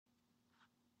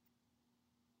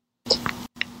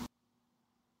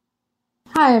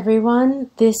Hi everyone,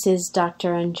 this is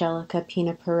Dr. Angelica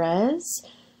Pina-Perez,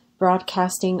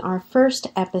 broadcasting our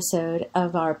first episode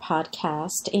of our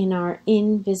podcast in our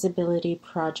Invisibility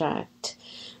Project,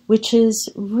 which is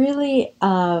really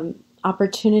an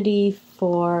opportunity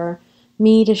for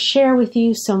me to share with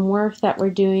you some work that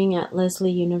we're doing at Lesley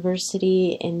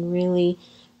University in really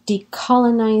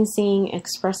decolonizing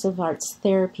expressive arts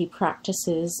therapy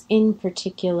practices in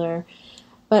particular,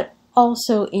 but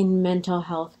also in mental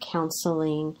health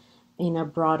counseling in a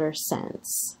broader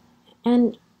sense.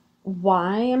 And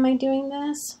why am I doing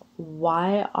this?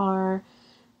 Why are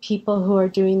people who are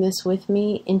doing this with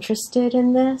me interested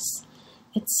in this?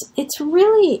 It's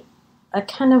really a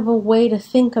kind of a way to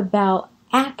think about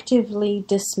actively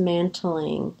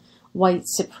dismantling white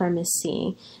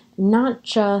supremacy, not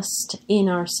just in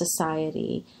our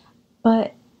society,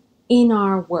 but in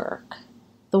our work.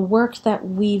 The work that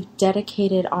we've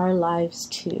dedicated our lives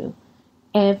to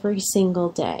every single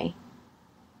day.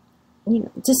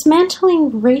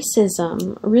 Dismantling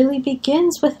racism really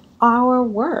begins with our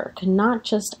work, not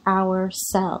just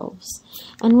ourselves.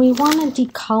 And we want to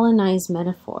decolonize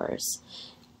metaphors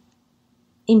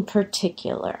in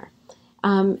particular.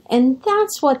 And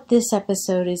that's what this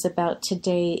episode is about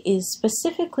today, is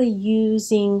specifically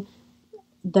using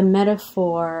the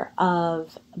metaphor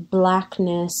of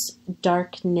blackness,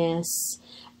 darkness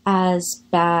as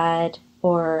bad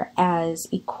or as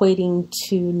equating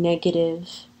to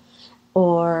negative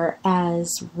or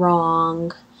as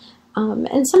wrong.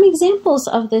 And some examples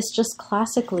of this just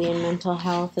classically in mental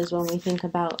health is when we think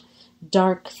about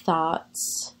dark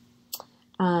thoughts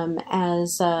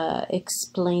as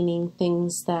explaining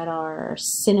things that are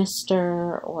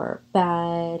sinister or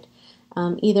bad,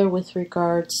 either with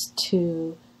regards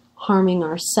to harming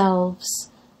ourselves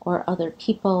or other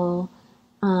people.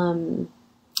 When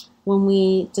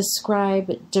we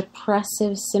describe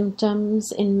depressive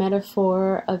symptoms in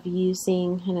metaphor of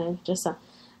using kind of just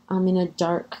in a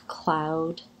dark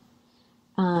cloud,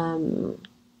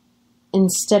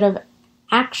 instead of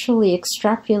actually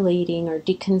extrapolating or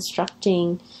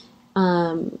deconstructing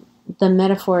the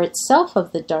metaphor itself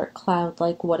of the dark cloud,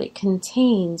 like what it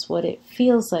contains, what it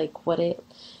feels like,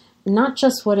 not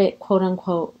just what it quote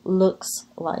unquote looks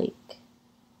like,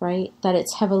 right? That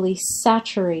it's heavily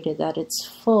saturated, that it's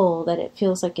full, that it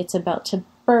feels like it's about to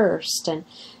burst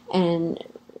and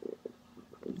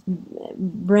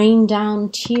rain down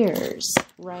tears,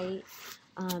 right?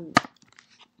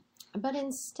 But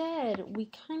instead, we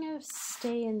kind of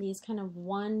stay in these kind of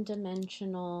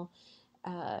one-dimensional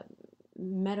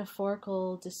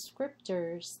metaphorical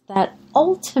descriptors that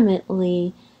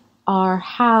ultimately are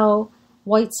how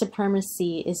white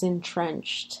supremacy is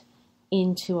entrenched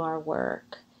into our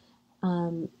work.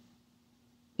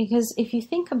 Because if you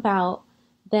think about,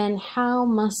 then how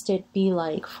must it be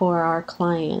like for our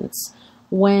clients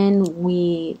when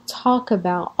we talk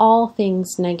about all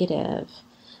things negative,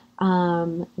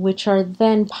 which are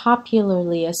then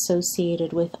popularly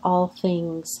associated with all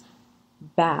things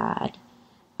bad,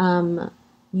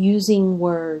 using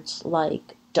words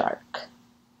like dark,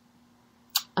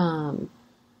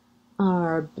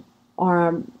 or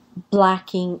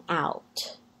blacking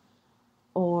out,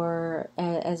 or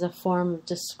as a form of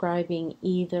describing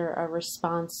either a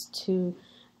response to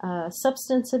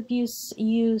substance abuse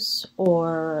use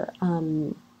or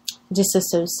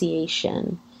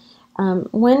disassociation.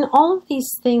 When all of these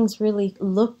things really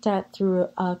looked at through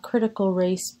a critical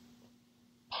race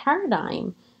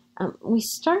paradigm, we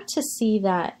start to see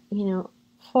that,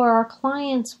 for our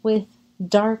clients with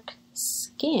dark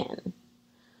skin,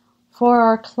 for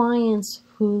our clients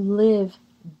who live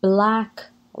black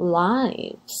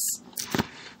lives,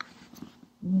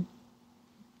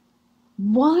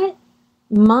 what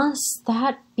must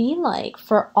that be like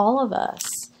for all of us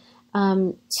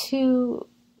to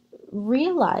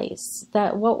realize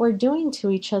that what we're doing to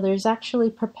each other is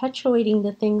actually perpetuating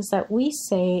the things that we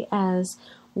say as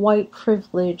white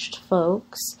privileged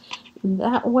folks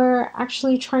that we're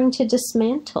actually trying to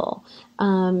dismantle,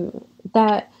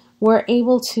 that we're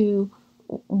able to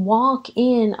walk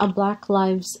in a Black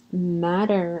Lives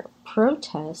Matter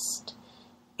protest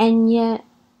and yet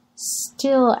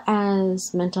still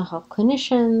as mental health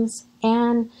clinicians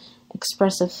and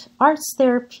expressive arts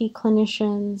therapy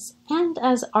clinicians and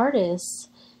as artists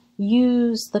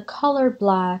use the color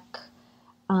black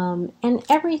and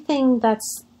everything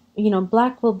that's,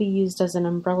 black will be used as an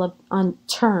umbrella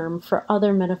term for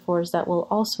other metaphors that we'll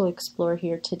also explore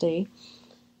here today,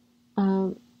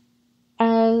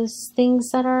 as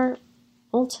things that are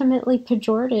ultimately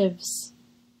pejoratives,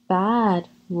 bad,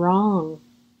 wrong,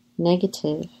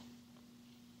 negative.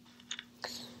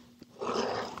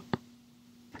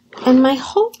 And my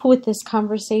hope with this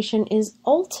conversation is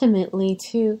ultimately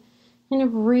to kind of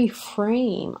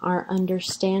reframe our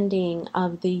understanding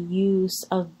of the use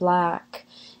of Black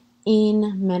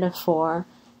in metaphor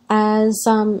as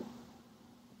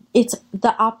it's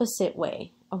the opposite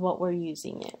way of what we're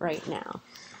using it right now.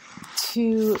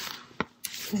 To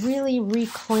really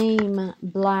reclaim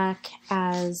Black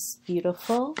as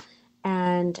beautiful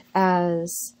and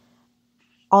as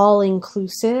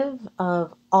all-inclusive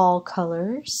of all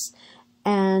colors,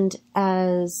 and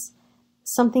as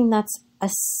something that's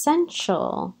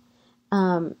essential,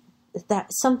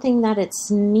 something that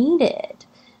it's needed,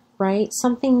 right?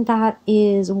 Something that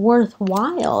is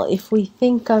worthwhile. If we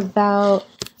think about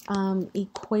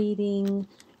equating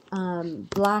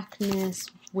Blackness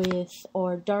with,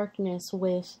 or darkness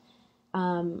with,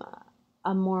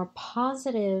 a more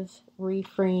positive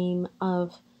reframe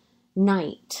of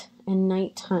night and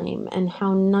nighttime, and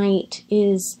how night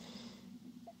is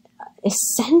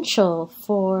essential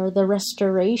for the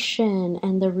restoration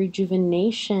and the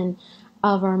rejuvenation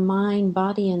of our mind,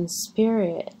 body, and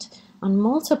spirit on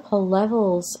multiple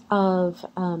levels of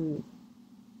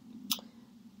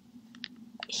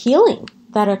healing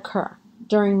that occur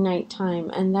during nighttime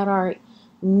and that are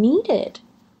needed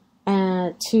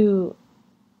to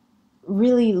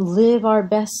really live our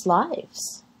best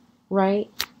lives, right?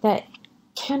 That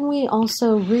can we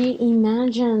also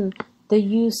reimagine the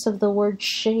use of the word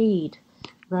shade,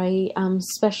 right?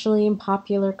 Especially in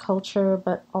popular culture,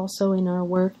 but also in our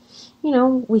work. You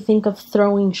know, we think of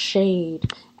throwing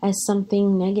shade as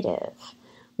something negative.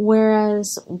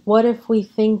 Whereas, what if we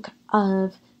think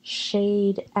of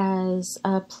shade as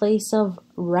a place of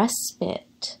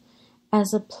respite,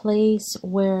 as a place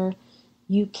where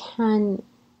you can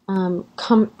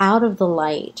come out of the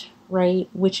light, right,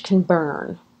 which can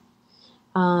burn.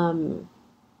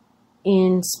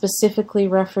 In specifically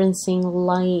referencing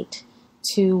light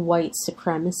to white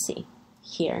supremacy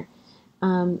here,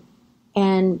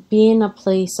 and be in a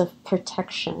place of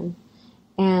protection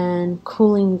and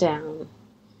cooling down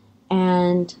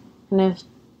and kind of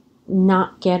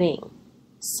not getting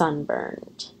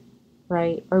sunburned,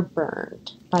 right, or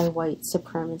burned by white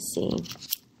supremacy.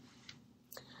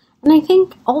 And I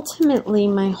think ultimately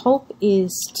my hope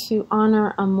is to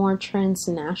honor a more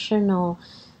transnational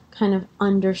kind of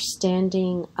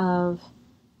understanding of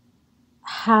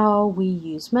how we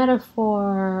use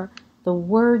metaphor, the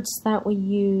words that we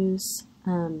use,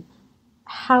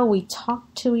 how we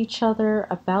talk to each other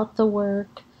about the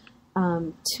work,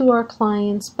 to our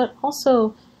clients, but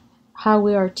also how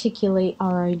we articulate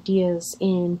our ideas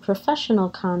in professional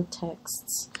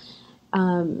contexts,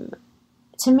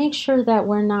 to make sure that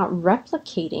we're not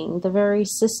replicating the very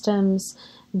systems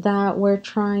that we're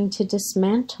trying to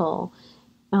dismantle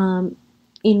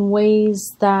in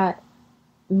ways that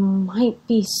might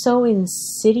be so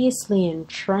insidiously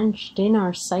entrenched in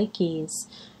our psyches,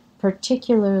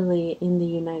 particularly in the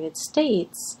United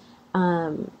States,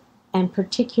 and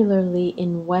particularly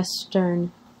in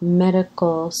Western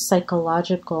medical,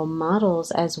 psychological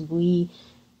models as we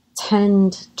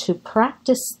tend to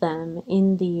practice them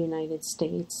in the United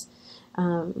States,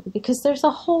 because there's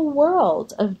a whole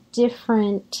world of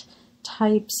different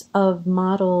types of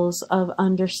models of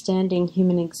understanding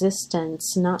human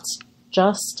existence, not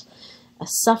just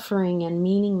suffering and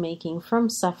meaning making from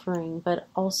suffering, but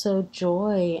also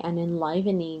joy and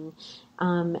enlivening,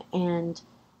 and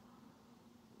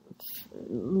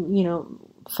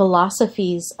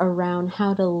philosophies around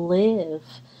how to live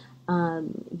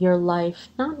your life,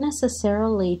 not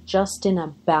necessarily just in a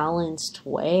balanced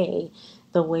way.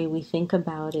 The way we think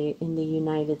about it in the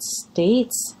United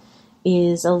States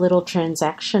is a little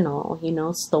transactional,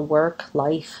 it's the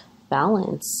work-life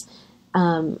balance.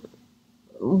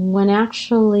 When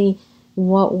actually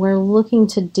what we're looking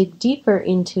to dig deeper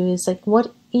into is like,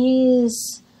 what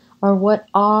is, or what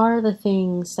are the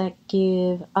things that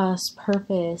give us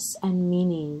purpose and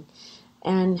meaning?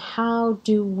 And how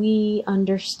do we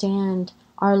understand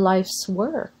our life's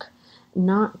work,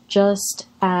 not just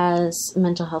as a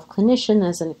mental health clinician,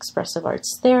 as an expressive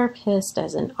arts therapist,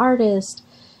 as an artist,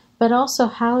 but also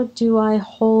how do I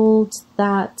hold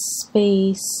that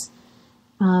space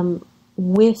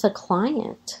with a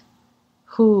client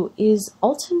who is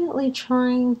ultimately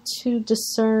trying to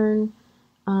discern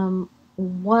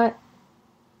what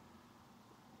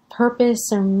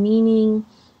purpose or meaning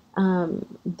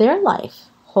their life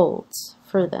holds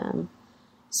for them.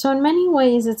 So in many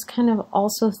ways, it's kind of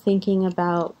also thinking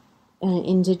about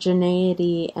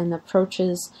indigeneity and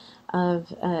approaches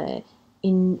of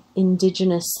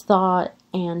indigenous thought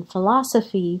and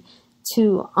philosophy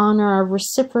to honor a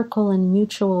reciprocal and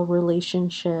mutual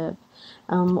relationship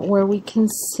where we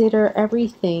consider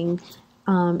everything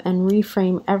and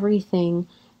reframe everything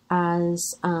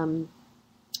as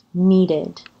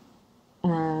needed,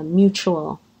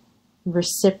 mutual,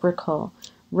 reciprocal,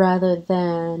 rather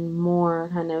than more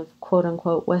kind of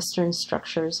quote-unquote Western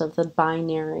structures of the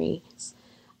binaries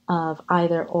of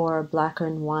either or, black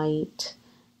and white,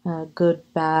 good,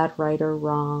 bad, right or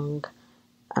wrong,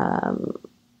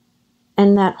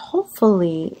 and that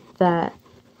hopefully that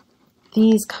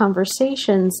these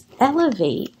conversations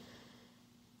elevate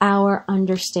our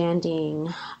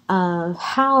understanding of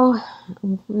how,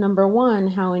 number one,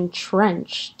 how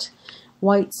entrenched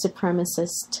white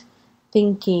supremacist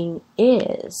thinking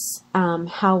is,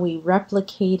 how we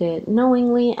replicate it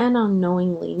knowingly and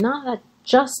unknowingly, not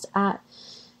just at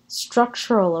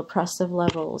structural oppressive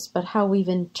levels, but how we've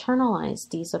internalized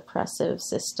these oppressive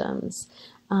systems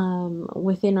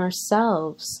within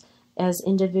ourselves as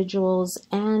individuals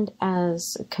and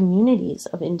as communities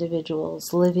of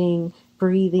individuals living,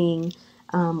 breathing,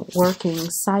 working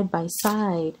side by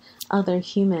side other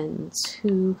humans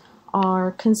who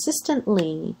are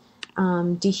consistently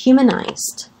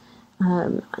dehumanized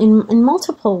in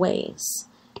multiple ways,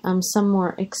 some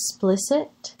more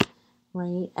explicit,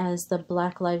 right, as the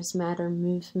Black Lives Matter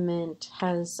movement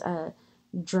has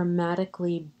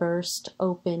dramatically burst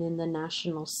open in the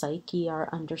national psyche our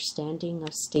understanding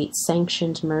of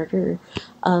state-sanctioned murder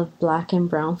of Black and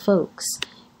brown folks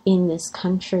in this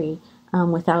country,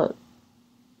 without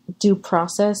due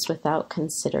process, without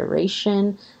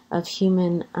consideration of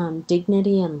human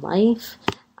dignity and life,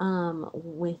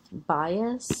 with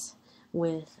bias,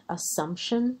 with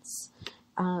assumptions.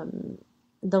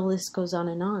 The list goes on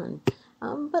and on.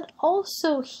 But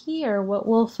also here, what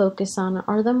we'll focus on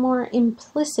are the more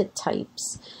implicit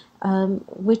types,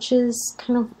 which is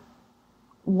kind of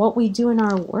what we do in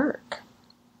our work.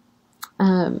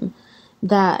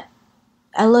 That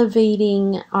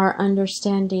elevating our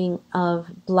understanding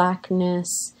of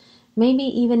Blackness, maybe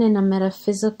even in a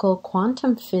metaphysical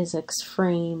quantum physics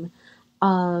frame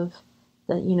of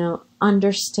the,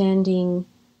 understanding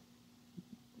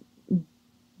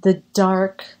the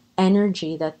dark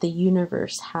energy that the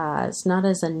universe has, not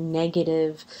as a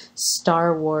negative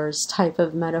Star Wars type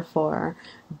of metaphor,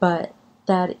 but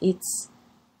that it's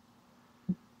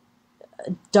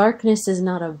darkness is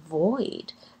not a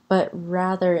void, but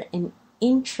rather an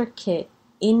intricate,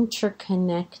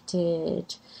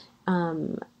 interconnected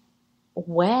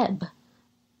web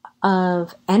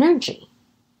of energy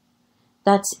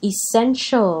that's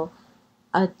essential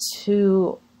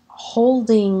to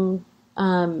holding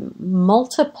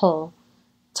multiple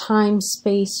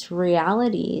time-space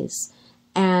realities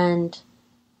and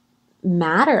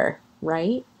matter,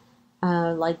 right?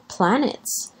 Like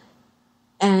planets,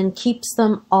 and keeps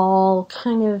them all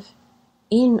kind of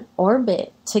in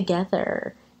orbit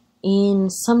together in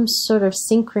some sort of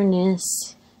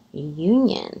synchronous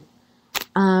union,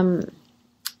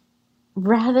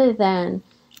 rather than,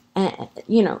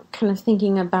 kind of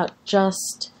thinking about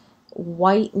just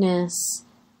whiteness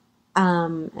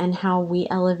and how we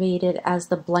elevate it as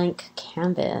the blank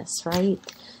canvas, right?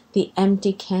 The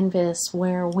empty canvas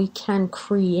where we can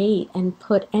create and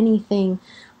put anything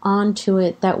onto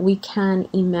it that we can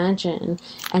imagine,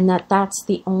 and that's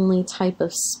the only type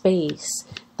of space,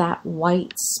 that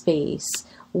white space,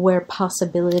 where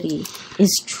possibility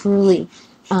is truly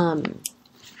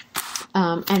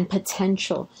and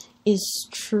potential is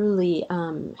truly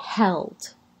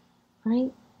held,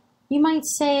 right? You might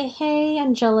say, hey,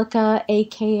 Angelica,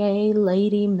 aka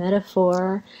Lady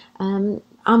Metaphor,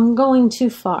 I'm going too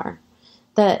far.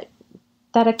 That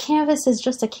a canvas is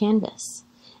just a canvas.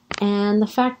 And the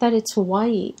fact that it's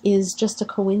white is just a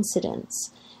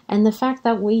coincidence. And the fact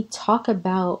that we talk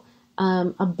about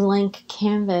a blank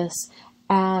canvas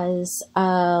as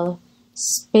a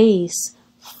space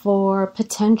for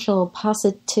potential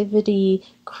positivity,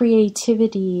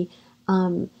 creativity,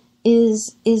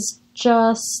 is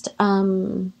just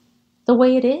the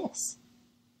way it is.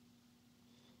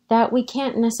 That we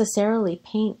can't necessarily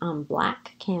paint on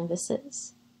black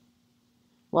canvases.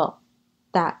 Well,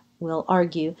 that, we'll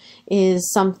argue,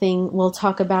 is something we'll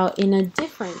talk about in a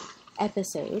different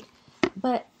episode.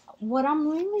 But what I'm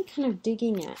really kind of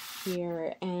digging at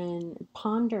here and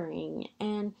pondering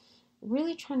and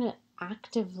really trying to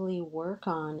actively work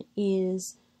on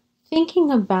is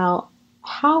thinking about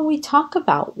how we talk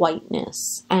about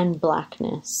whiteness and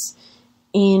blackness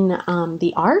in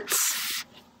the arts.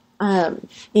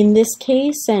 In this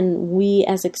case, and we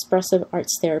as expressive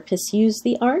arts therapists use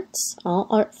the arts, all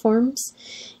art forms,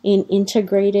 in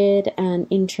integrated and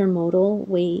intermodal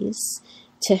ways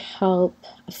to help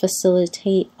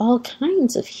facilitate all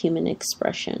kinds of human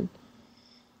expression.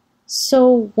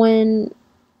 So when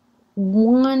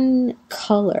one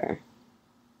color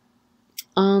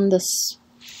on the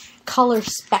color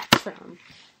spectrum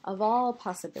of all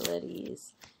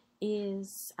possibilities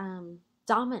is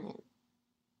dominant,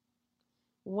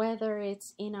 whether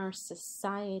it's in our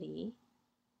society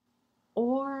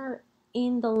or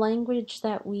in the language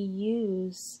that we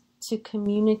use to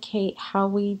communicate how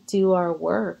we do our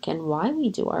work and why we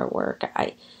do our work,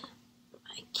 I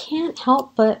can't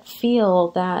help but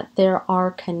feel that there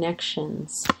are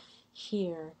connections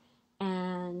here,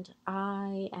 and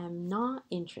I am not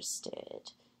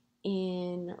interested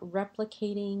in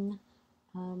replicating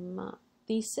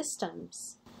these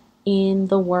systems in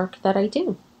the work that I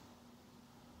do.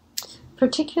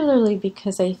 Particularly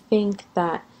because I think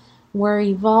that we're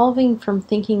evolving from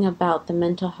thinking about the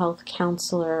mental health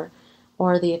counselor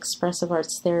or the expressive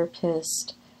arts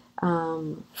therapist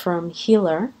from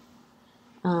healer,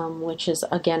 which is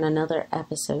again another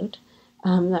episode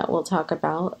that we'll talk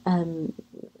about, and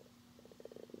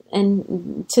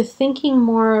to thinking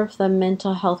more of the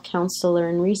mental health counselor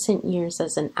in recent years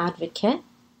as an advocate.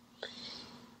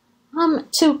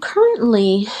 To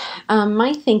currently,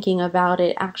 my thinking about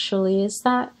it actually is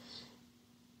that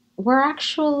we're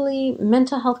actually,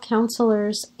 mental health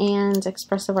counselors and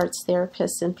expressive arts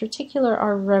therapists in particular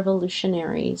are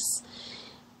revolutionaries.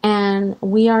 And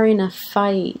we are in a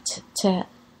fight to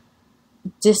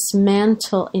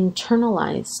dismantle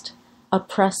internalized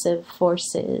oppressive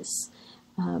forces.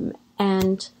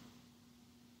 And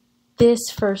this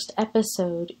first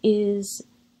episode is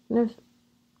kind of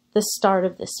the start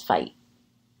of this fight.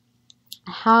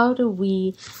 How do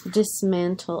we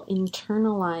dismantle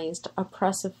internalized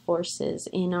oppressive forces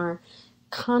in our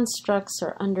constructs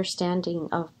or understanding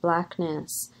of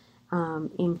Blackness,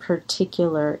 in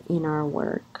particular in our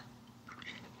work?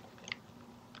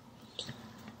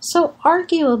 So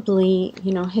arguably,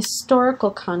 historical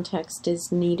context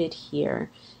is needed here,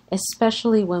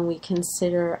 especially when we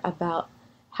consider about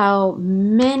how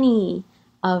many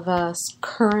of us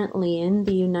currently in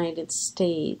the United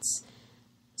States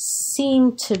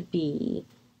seem to be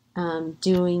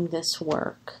doing this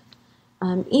work.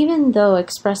 Even though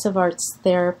expressive arts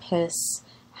therapists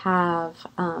have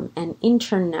an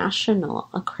international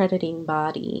accrediting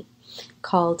body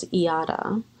called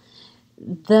IATA,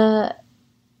 the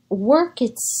work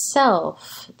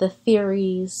itself, the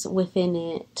theories within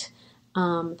it,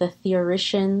 the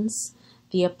theoricians,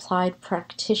 the applied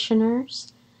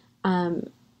practitioners,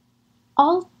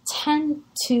 all tend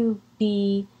to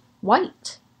be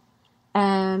white,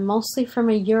 mostly from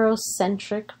a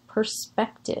Eurocentric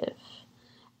perspective.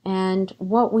 And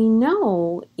what we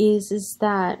know is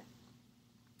that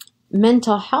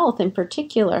mental health in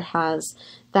particular has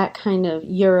that kind of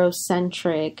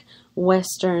Eurocentric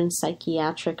Western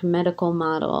psychiatric medical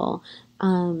model,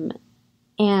 and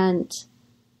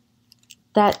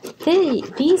that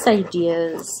these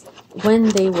ideas, when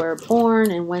they were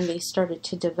born and when they started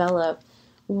to develop,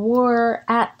 were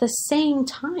at the same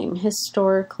time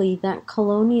historically that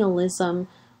colonialism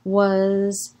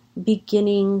was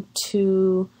beginning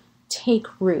to take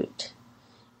root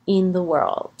in the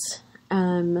world.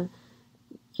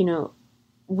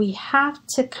 We have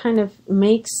to kind of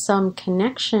make some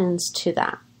connections to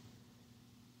that,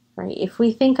 right? If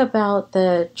we think about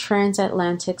the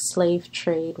transatlantic slave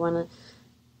trade, one of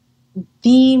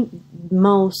the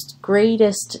most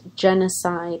greatest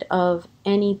genocide of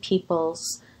any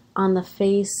peoples on the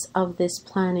face of this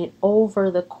planet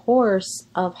over the course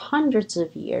of hundreds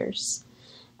of years.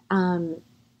 And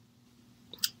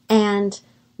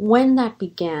when that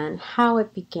began, how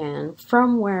it began,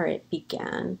 from where it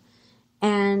began,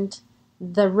 and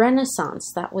the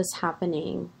Renaissance that was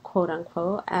happening, quote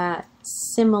unquote, at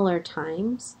similar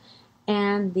times,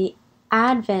 and the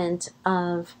advent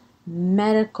of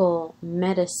medical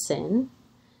medicine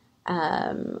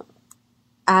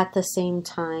at the same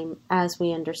time as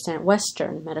we understand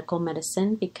Western medical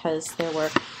medicine, because there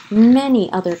were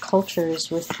many other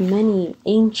cultures with many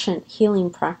ancient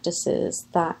healing practices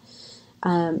that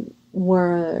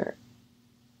were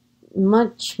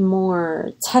much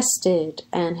more tested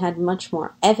and had much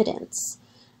more evidence,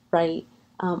 right,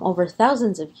 over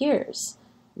thousands of years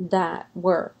that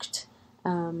worked.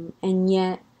 And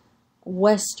yet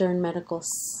Western medical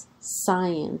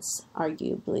science,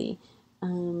 arguably,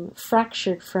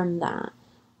 fractured from that,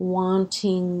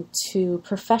 wanting to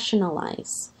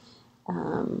professionalize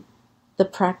the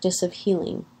practice of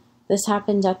healing. This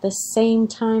happened at the same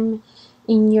time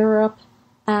in Europe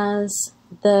as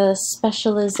the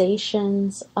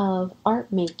specializations of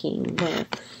art making were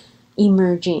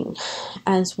emerging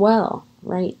as well,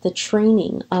 right? The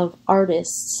training of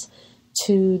artists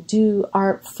to do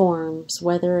art forms,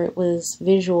 whether it was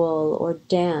visual or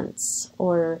dance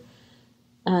or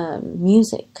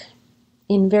music,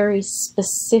 in very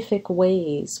specific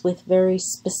ways with very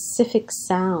specific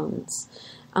sounds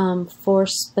for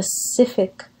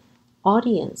specific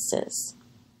audiences.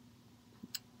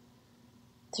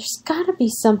 There's got to be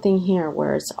something here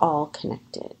where it's all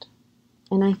connected,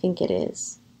 and I think it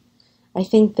is. I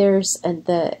think there's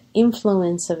the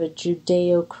influence of a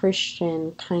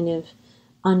Judeo-Christian kind of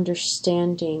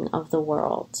understanding of the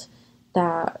world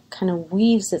that kind of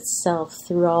weaves itself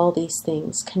through all these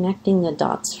things, connecting the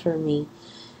dots for me.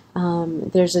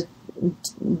 There's a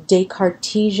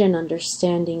Descartesian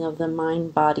understanding of the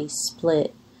mind-body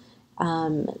split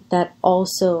that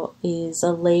also is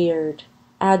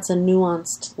adds a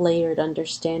nuanced, layered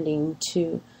understanding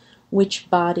to which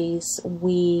bodies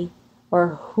or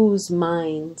whose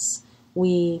minds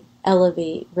we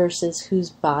elevate versus whose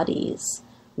bodies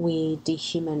we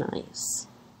dehumanize.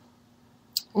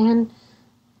 And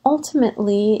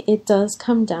ultimately, it does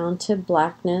come down to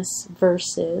blackness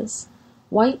versus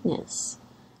whiteness.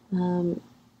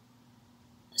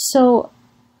 So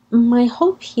my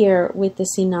hope here with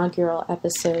this inaugural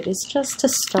episode is just to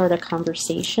start a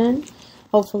conversation,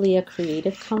 hopefully a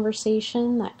creative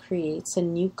conversation that creates a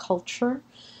new culture,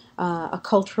 a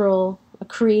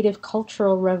creative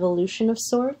cultural revolution of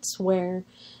sorts, where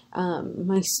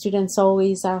my students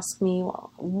always ask me,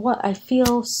 what I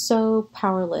feel so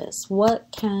powerless. What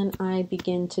can I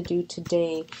begin to do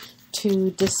today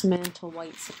to dismantle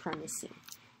white supremacy?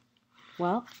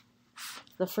 Well,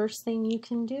 the first thing you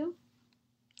can do,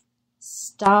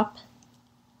 stop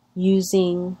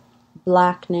using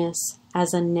blackness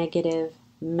as a negative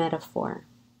metaphor.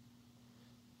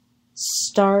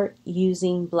 Start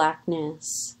using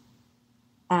blackness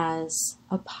as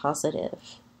a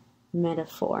positive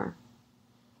metaphor.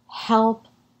 Help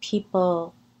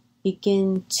people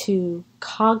begin to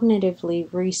cognitively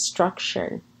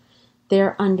restructure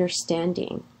their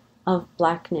understanding of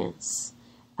blackness,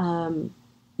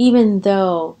 even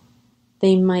though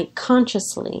they might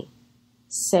consciously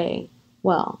say,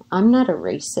 well, I'm not a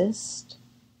racist.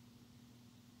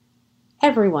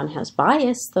 Everyone has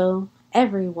bias, though.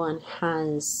 Everyone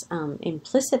has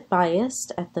implicit bias,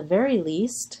 at the very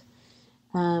least.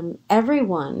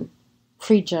 Everyone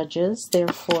prejudges,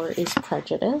 therefore is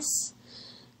prejudice.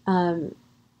 And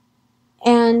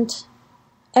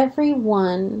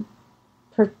everyone,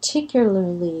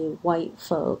 particularly white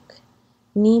folk,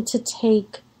 need to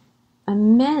take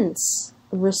immense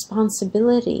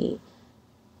responsibility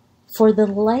for the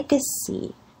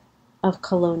legacy of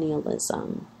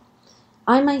colonialism.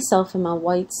 I myself am a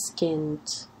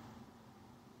white-skinned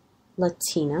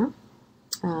Latina,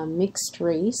 mixed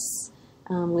race,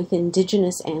 with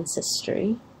indigenous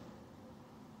ancestry,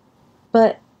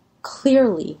 but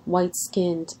clearly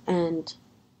white-skinned and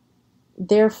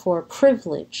therefore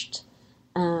privileged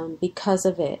because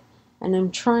of it. And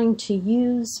I'm trying to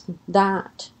use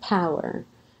that power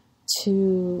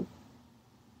to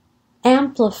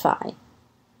amplify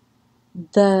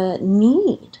the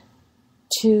need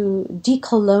to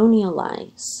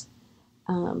decolonialize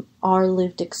our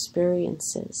lived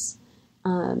experiences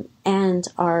and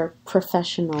our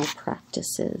professional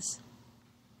practices.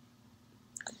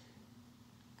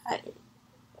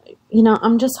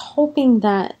 I'm just hoping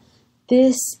that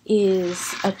this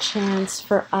is a chance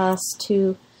for us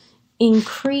to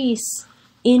increase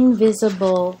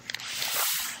invisible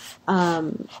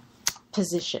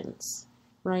positions,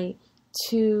 right?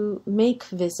 To make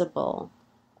visible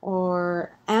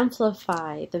or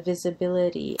amplify the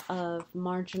visibility of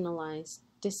marginalized,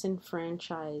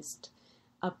 disenfranchised,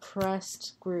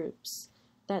 oppressed groups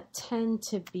that tend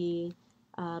to be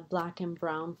Black and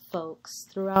brown folks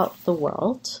throughout the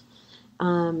world,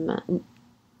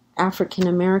 African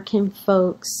American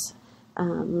folks,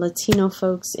 Latino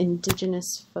folks,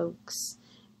 indigenous folks,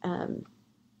 the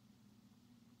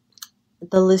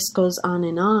list goes on.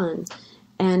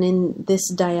 And in this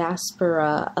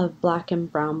diaspora of Black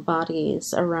and brown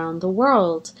bodies around the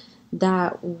world,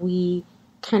 that we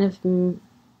kind of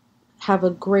have a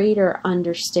greater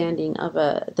understanding of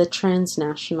the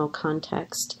transnational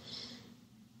context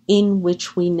in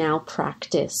which we now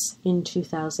practice in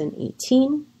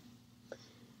 2018,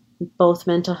 both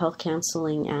mental health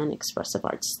counseling and expressive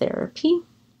arts therapy,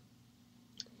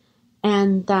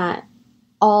 and that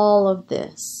all of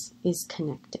this is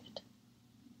connected,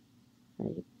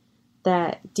 right?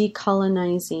 That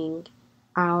decolonizing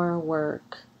our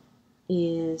work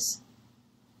is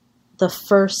the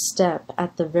first step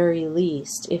at the very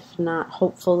least, if not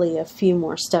hopefully a few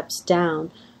more steps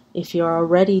down, if you're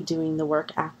already doing the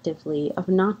work actively, of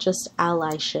not just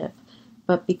allyship,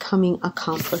 but becoming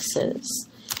accomplices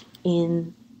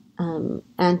in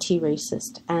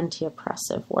anti-racist,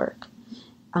 anti-oppressive work.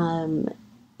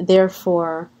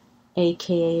 Therefore,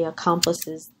 aka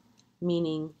accomplices,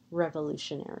 meaning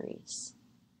revolutionaries,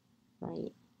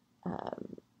 right?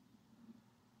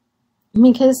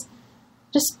 Because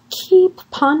just keep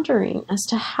pondering as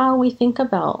to how we think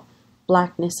about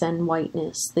blackness and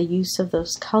whiteness, the use of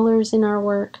those colors in our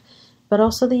work, but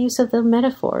also the use of the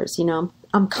metaphors. You know,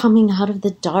 I'm coming out of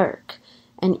the dark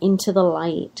and into the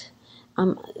light.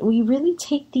 We really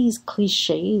take these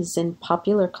cliches in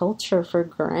popular culture for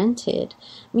granted.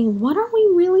 I mean, what are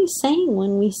we really saying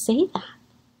when we say that,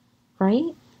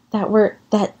 right?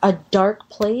 That a dark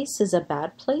place is a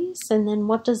bad place, and then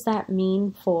what does that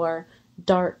mean for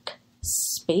dark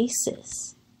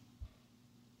spaces,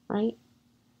 right?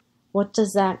 What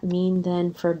does that mean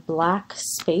then for black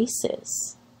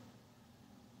spaces?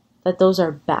 That those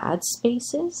are bad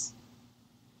spaces,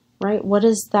 right? What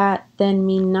does that then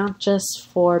mean not just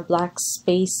for black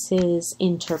spaces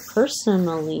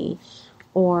interpersonally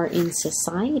or in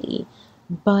society,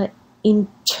 but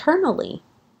internally,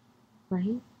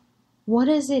 right? What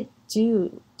does it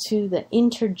do to the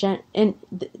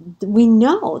we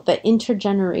know the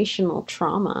intergenerational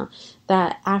trauma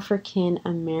that African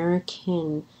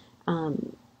American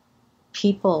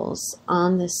peoples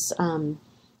on this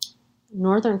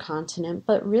northern continent,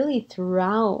 but really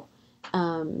throughout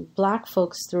Black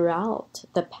folks throughout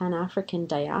the Pan-African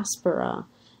diaspora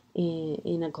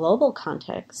in a global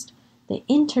context, the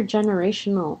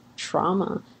intergenerational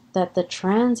trauma that the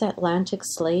transatlantic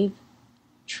slave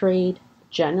trade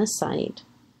genocide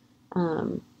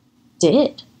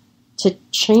did to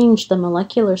change the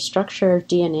molecular structure of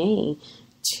DNA,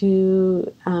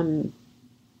 to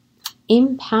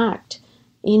impact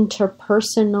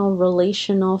interpersonal,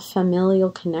 relational, familial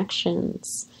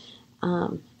connections,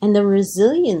 and the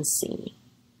resiliency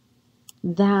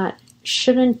that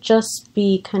shouldn't just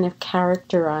be kind of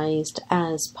characterized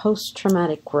as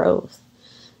post-traumatic growth,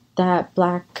 that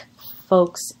Black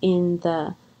folks in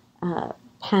the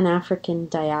Pan-African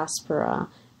diaspora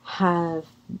have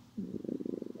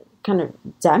kind of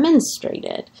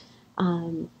demonstrated,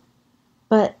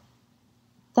 but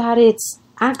that it's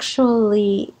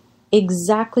actually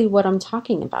exactly what I'm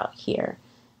talking about here,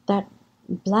 that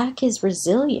Black is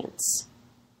resilience,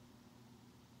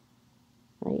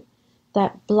 right?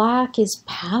 That Black is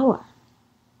power,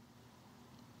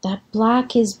 that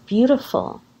Black is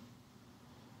beautiful,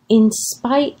 in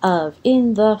spite of,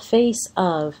 in the face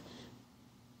of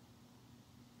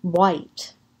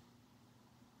whiteness,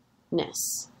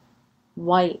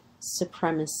 white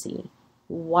supremacy,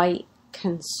 white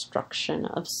construction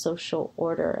of social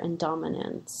order and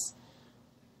dominance.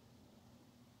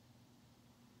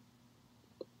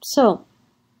 So,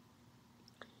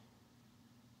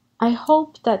 I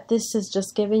hope that this has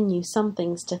just given you some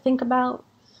things to think about,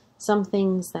 some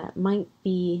things that might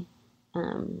be,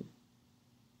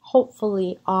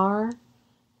 hopefully are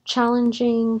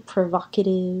challenging,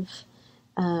 provocative.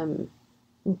 I'm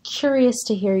curious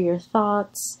to hear your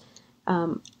thoughts.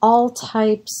 All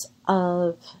types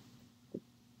of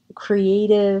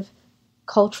creative,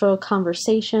 cultural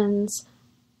conversations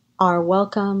are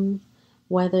welcome,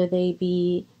 whether they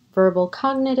be verbal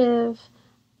cognitive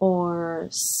or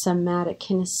somatic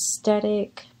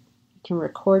kinesthetic. You can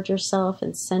record yourself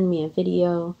and send me a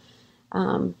video.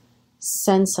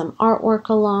 Send some artwork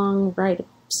along, write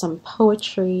some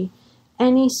poetry.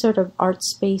 Any sort of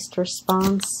arts-based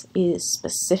response is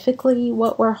specifically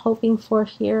what we're hoping for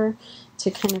here,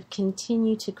 to kind of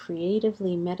continue to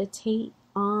creatively meditate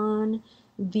on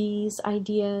these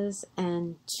ideas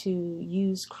and to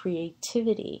use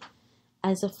creativity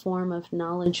as a form of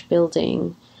knowledge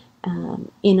building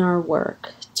in our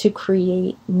work to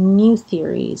create new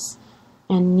theories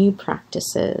and new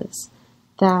practices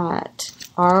that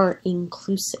are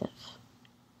inclusive,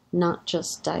 not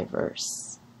just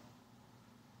diverse.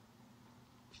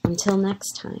 Until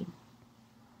next time.